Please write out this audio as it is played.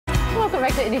welcome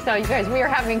back to Indy Style, you guys. We are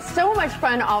having so much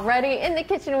fun already in the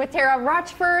kitchen with Tara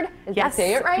Rochford. Is that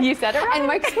say it right? You said it right. And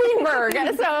Mike Sweenberg.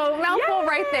 So mouthful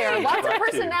right there. Lots of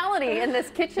personality in this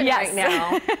kitchen right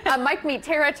now. Mike meet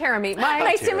Tara, Tara meet Mike.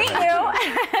 Nice to meet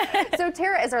you. So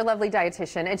Tara is our lovely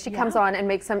dietitian, and she comes on and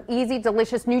makes some easy,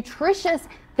 delicious, nutritious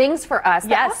things for us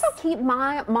that also keep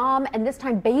my mom and this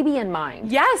time baby in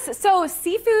mind. Yes, so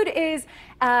seafood is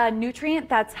a nutrient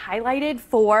that's highlighted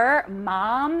for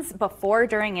moms before,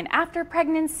 during, and after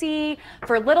pregnancy,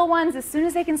 for little ones as soon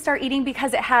as they can start eating,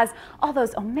 because it has all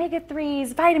those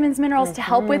omega-3s, vitamins, minerals to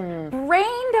help with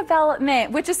brain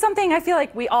development, which is something I feel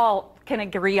like we all can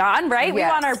agree on, right? Yes. We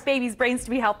want our babies' brains to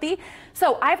be healthy.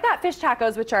 So I've got fish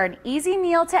tacos, which are an easy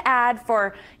meal to add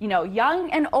for, you know, young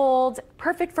and old,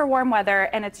 perfect for warm weather,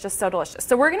 and it's just so delicious.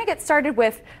 So we're gonna get started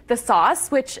with the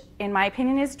sauce, which in my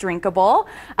opinion is drinkable.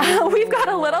 We've got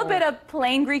a little bit of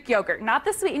plain Greek yogurt, not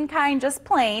the sweetened kind, just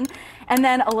plain, and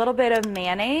then a little bit of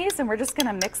mayonnaise, and we're just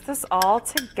gonna mix this all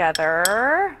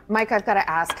together. Mike, I've got to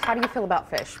ask, how do you feel about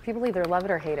fish? People either love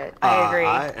it or hate it. I agree.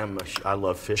 I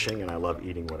love fishing, and I love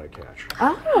eating what I catch.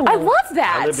 Oh, I love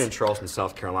that. I lived in Charleston,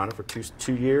 South Carolina for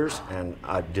two years, and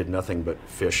I did nothing but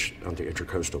fish on the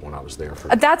Intracoastal when I was there.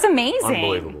 That's amazing.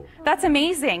 Unbelievable. That's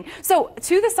amazing. So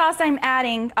to the sauce, I'm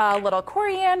adding a little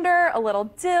coriander, a little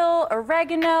dill,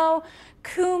 oregano,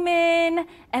 cumin,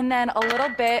 and then a little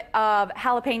bit of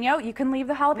jalapeno. You can leave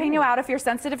the jalapeno out if you're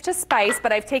sensitive to spice,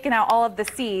 but I've taken out all of the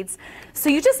seeds. So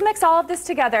you just mix all of this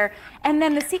together, and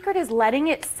then the secret is letting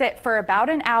it sit for about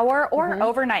an hour or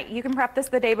overnight. You can prep this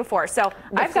the day before. So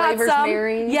I've got some,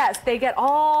 yes, they get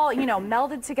all, you know,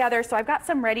 melded together. So I've got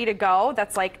some ready to go.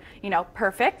 That's like, you know,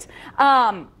 perfect.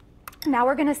 Now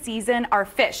we're gonna season our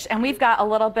fish, and we've got a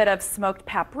little bit of smoked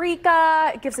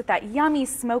paprika. It gives it that yummy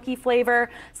smoky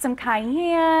flavor, some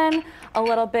cayenne, a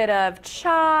little bit of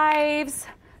chives,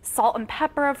 salt and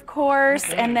pepper, of course,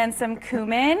 and then some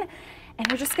cumin. And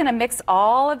we're just gonna mix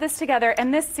all of this together,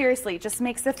 and this seriously just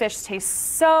makes the fish taste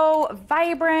so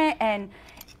vibrant, and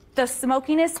the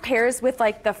smokiness pairs with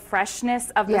like the freshness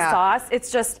of the sauce.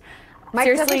 It's just, Mike,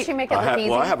 seriously, doesn't she make it look easy?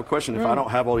 Well, I have a question. If I don't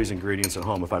have all these ingredients at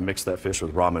home, if I mix that fish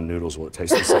with ramen noodles, will it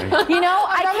taste the same? You know,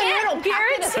 I can't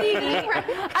guarantee.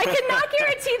 I cannot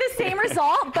guarantee the same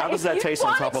result. But how does that taste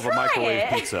on top of a microwave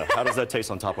pizza? How does that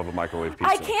taste on top of a microwave pizza?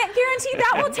 I can't guarantee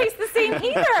that will taste the same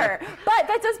either. But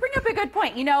that does bring up a good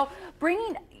point. You know,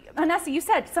 Vanessa, you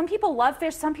said some people love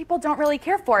fish, some people don't really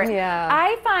care for it. Yeah.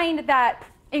 I find that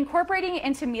incorporating it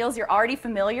into meals you're already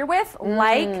familiar with,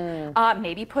 like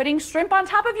maybe putting shrimp on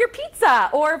top of your pizza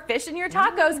or fish in your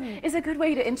tacos, is a good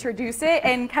way to introduce it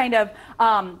and kind of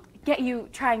get you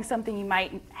trying something you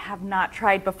might have not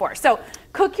tried before. So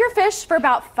cook your fish for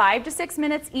about 5 to 6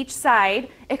 minutes each side.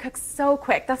 It cooks so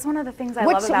quick. That's one of the things I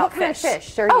love about fish. What kind of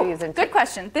fish are you using? Good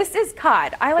question. This is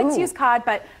cod. I like to use cod,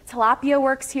 but tilapia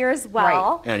works here as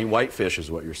well. Any white fish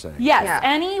is what you're saying. Yes,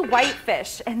 any white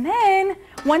fish. And then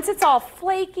once it's all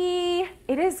flaky,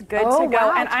 it is good to go.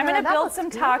 Wow, and I'm going to build some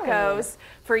tacos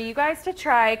for you guys to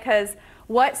try, because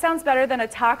what sounds better than a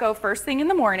taco first thing in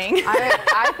the morning?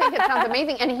 I think it sounds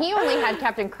amazing. And he only had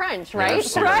Captain Crunch, right? Right.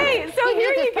 So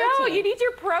here you go. You need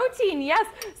your protein. Yes.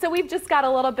 So we've just got a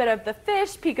little bit of the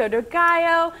fish, pico de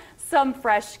gallo, some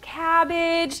fresh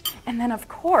cabbage, and then of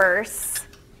course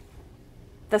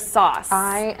the sauce.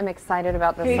 I am excited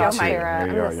about the sauce, Tara.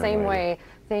 In the same way.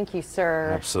 Thank you,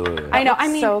 sir. Absolutely. I know. I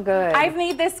mean, so good. I've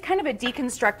made this kind of a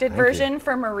deconstructed version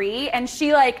for Marie, and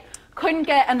she couldn't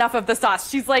get enough of the sauce.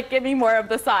 She's like, give me more of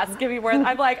the sauce. Give me more.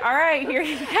 I'm like, all right, here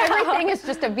you go. Everything is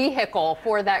just a vehicle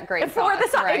for that great sauce, for the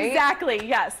sauce, right? Exactly,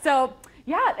 yes. So,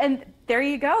 yeah, and there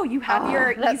you go. You have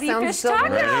your easy fish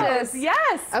tacos.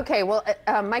 Yes. Okay, well,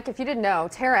 Mike, if you didn't know,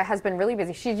 Tara has been really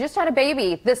busy. She just had a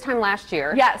baby this time last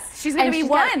year. Yes, she's going to be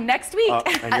one next week.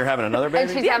 And you're having another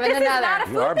baby? And she's having another. This is not a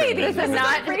food baby.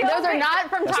 Those are not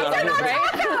from tacos,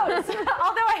 right? Tacos.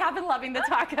 Although I have been loving the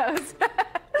tacos.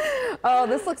 Oh,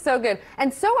 this looks so good.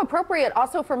 And so appropriate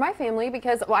also for my family,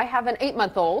 because I have an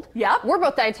 8-month-old. Yep. We're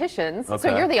both dietitians,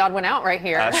 so you're the odd one out right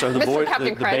here. So the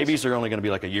Captain Crunch. babies are only going to be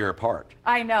like a year apart.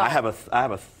 I know. I have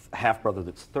a half brother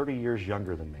that's 30 years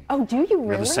younger than me. Oh, do you really?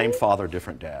 We have the same father,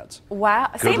 different dads. Wow.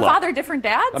 Good Same luck. father, different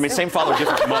dads? I mean, same father,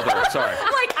 different mother. Sorry.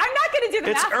 I'm like, I'm not going to do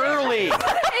the It's math. early.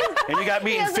 And you got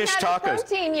me eating fish tacos. tacos.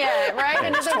 Protein yet, right?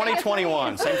 And it's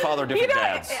 2021. Same father, different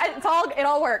dads. It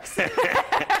all works.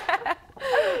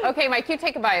 Okay, Mike, you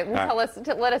take a bite.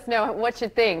 Let us know what you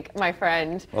think, my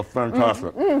friend. Well,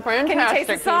 fantastic. Fantastic. Can you taste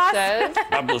the sauce?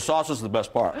 The sauce is the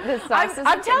best part.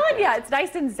 I'm telling you, it's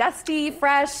nice and zesty,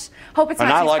 fresh. Hope it's not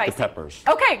too spicy. And I like the peppers.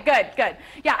 Okay, good.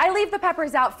 Yeah, I leave the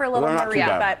peppers out for little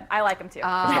Maria, but I like them too.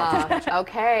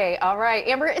 Okay, all right.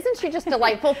 Amber, isn't she just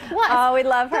delightful? Plus, oh, we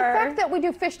love her. The fact that we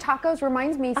do fish tacos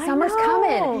reminds me summer's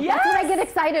coming. Yes. That's what I get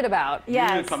excited about. You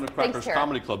need to come to Crackers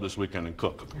Comedy Club this weekend and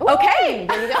cook. Okay.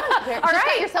 There you go. All right.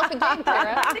 Get yourself a gig,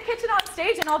 Tara. In the kitchen on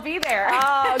stage and I'll be there.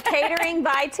 Oh, catering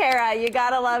by Tara. You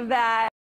gotta love that.